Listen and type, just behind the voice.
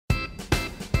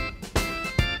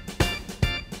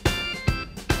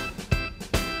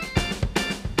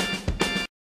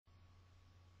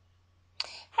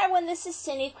everyone, this is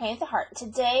Cindy, Queen of the Heart.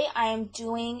 Today I am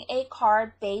doing a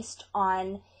card based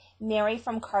on Mary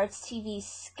from Cards TV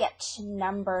sketch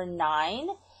number 9,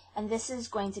 and this is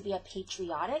going to be a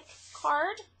patriotic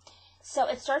card. So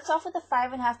it starts off with a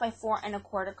 5.5 by 4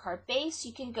 1/4 card base.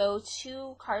 You can go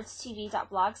to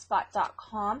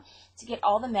cardstv.blogspot.com to get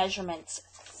all the measurements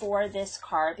for this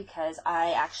card because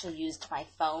I actually used my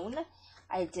phone.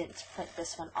 I didn't print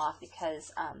this one off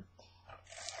because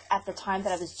at the time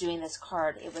that I was doing this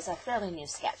card, it was a fairly new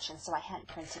sketch, and so I hadn't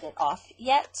printed it off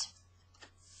yet.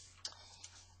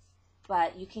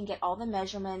 But you can get all the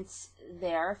measurements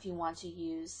there if you want to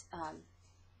use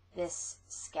this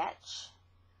sketch.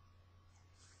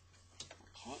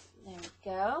 Okay, there we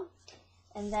go.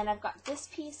 And then I've got this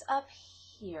piece up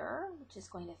here, which is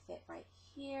going to fit right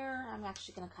here. I'm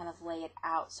actually going to kind of lay it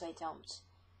out so I don't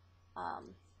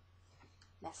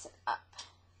mess it up.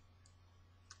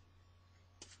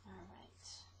 Alright,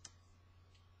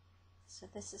 so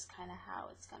this is kind of how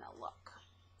it's going to look.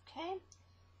 Okay,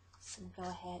 so I'm going to go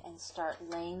ahead and start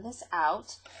laying this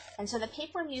out. And so the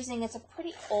paper I'm using is a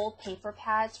pretty old paper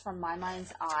pads from My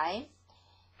Mind's Eye.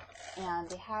 And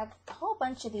they had a whole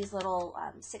bunch of these little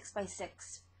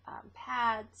 6x6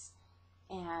 pads,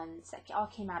 and it all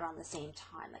came out on the same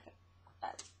time, like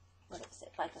what is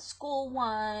it, like a school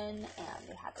one, and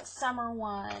they had the summer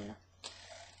one.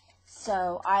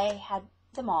 So I had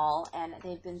them all, and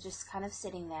they've been just kind of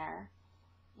sitting there,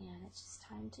 and it's just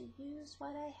time to use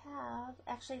what I have.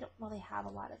 Actually, I don't really have a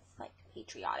lot of like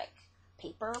patriotic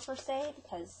paper per se,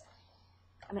 because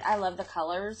I mean I love the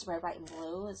colors. Red, white, and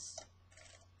blue is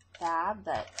fab,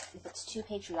 but if it's too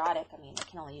patriotic, I mean I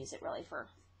can only use it really for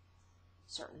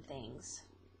certain things.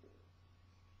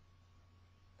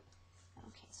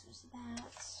 Okay, so there's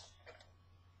that.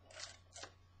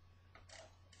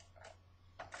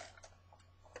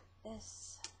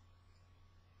 This.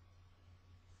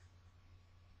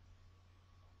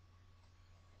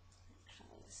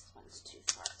 Actually, this one's too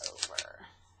far over.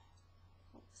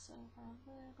 Pull this over a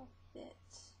little bit.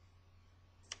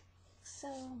 So.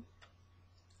 And.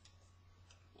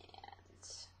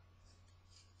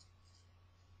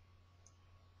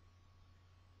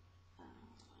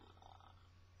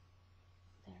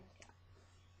 There we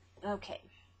go. Okay.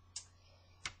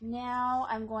 Now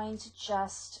I'm going to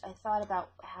just, I thought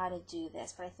about how to do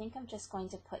this, but I think I'm just going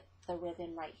to put the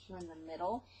ribbon right here in the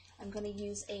middle. I'm going to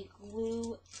use a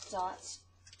glue dot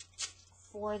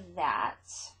for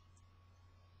that.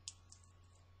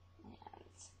 And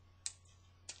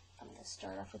I'm going to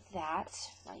start off with that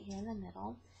right here in the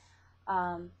middle.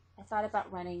 I thought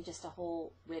about running just a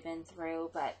whole ribbon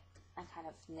through, but I kind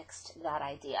of nixed that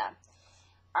idea.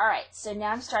 Alright, so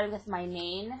now I'm starting with my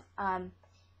main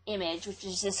image, which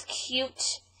is this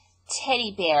cute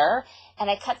teddy bear, and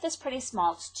I cut this pretty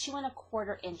small. It's 2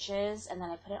 1/4 inches, and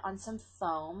then I put it on some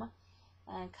foam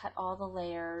and cut all the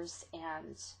layers.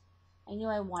 And I knew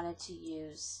I wanted to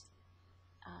use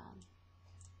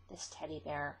this teddy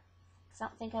bear because I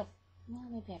don't think well,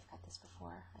 maybe I've cut this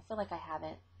before. I feel like I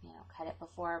haven't, cut it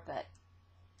before, but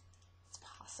it's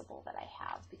possible that I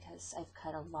have because I've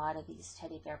cut a lot of these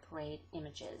teddy bear parade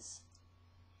images.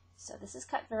 So this is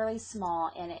cut fairly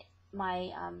small, and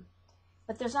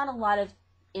but there's not a lot of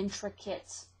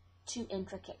too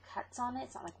intricate cuts on it.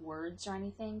 It's not like words or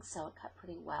anything, so it cut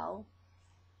pretty well.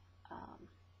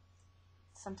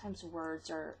 Sometimes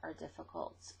words are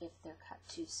difficult if they're cut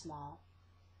too small,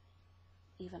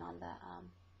 even on the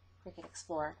Cricut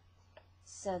Explorer.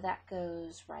 So that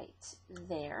goes right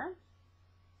there.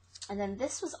 And then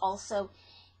this was also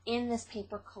in this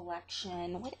paper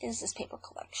collection. What is this paper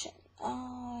collection?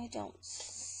 Oh, I don't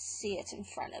see it in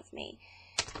front of me.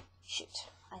 Shoot.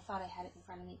 I thought I had it in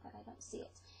front of me, but I don't see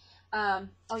it.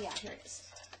 Oh yeah, here it is.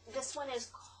 This one is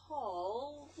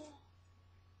called... Oh,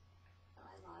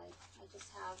 I lied. I just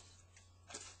have...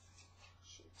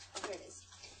 Shoot. Oh, here it is.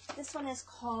 This one is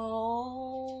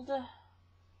called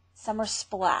Summer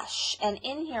Splash. And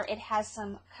in here it has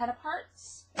some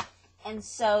cut-aparts. And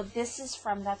so this is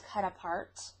from the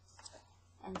cut-apart.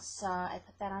 And so I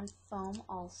put that on foam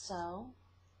also.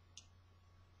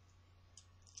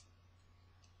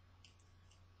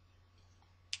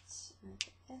 Let's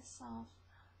get this off.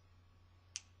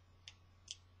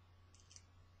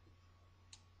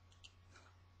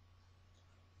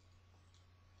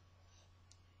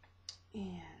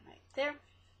 And right there.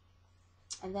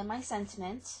 And then my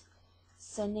sentiment,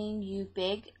 sending you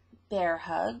big bear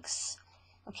hugs.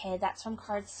 Okay, that's from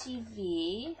Cards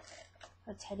TV.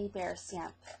 A teddy bear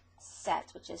stamp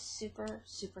set, which is super,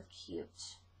 super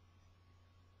cute.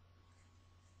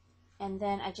 And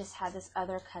then I just had this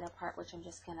other cut apart, which I'm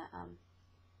just going to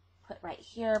put right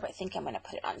here, but I think I'm going to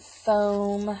put it on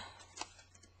foam.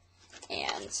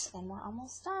 And then we're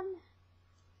almost done.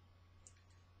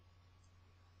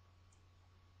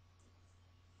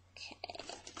 Okay.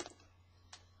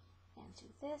 And do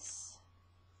this.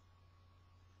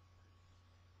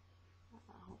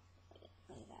 I'll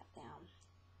lay that down.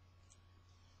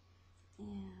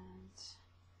 And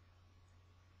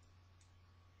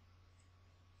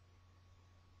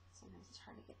sometimes it's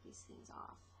hard to get these things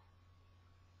off.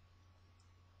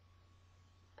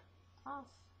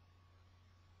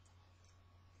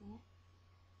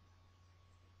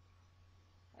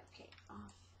 Okay,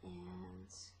 off, and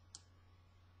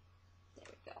there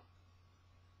we go.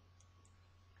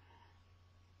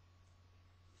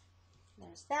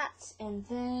 There's that, and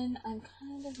then I'm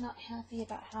kind of not happy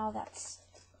about how that's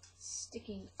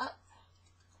sticking up,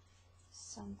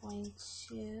 so I'm going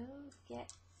to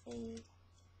get a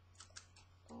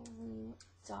blue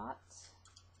dot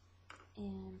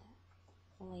and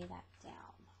lay that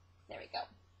down. There we go.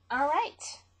 All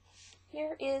right,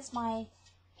 here is my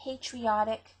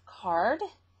Patriotic card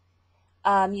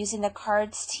using the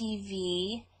Cards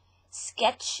TV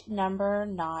sketch number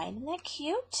 9. Isn't that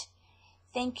cute?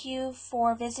 Thank you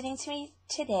for visiting me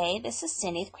today. This is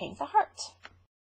Cindy with Creating with a Heart.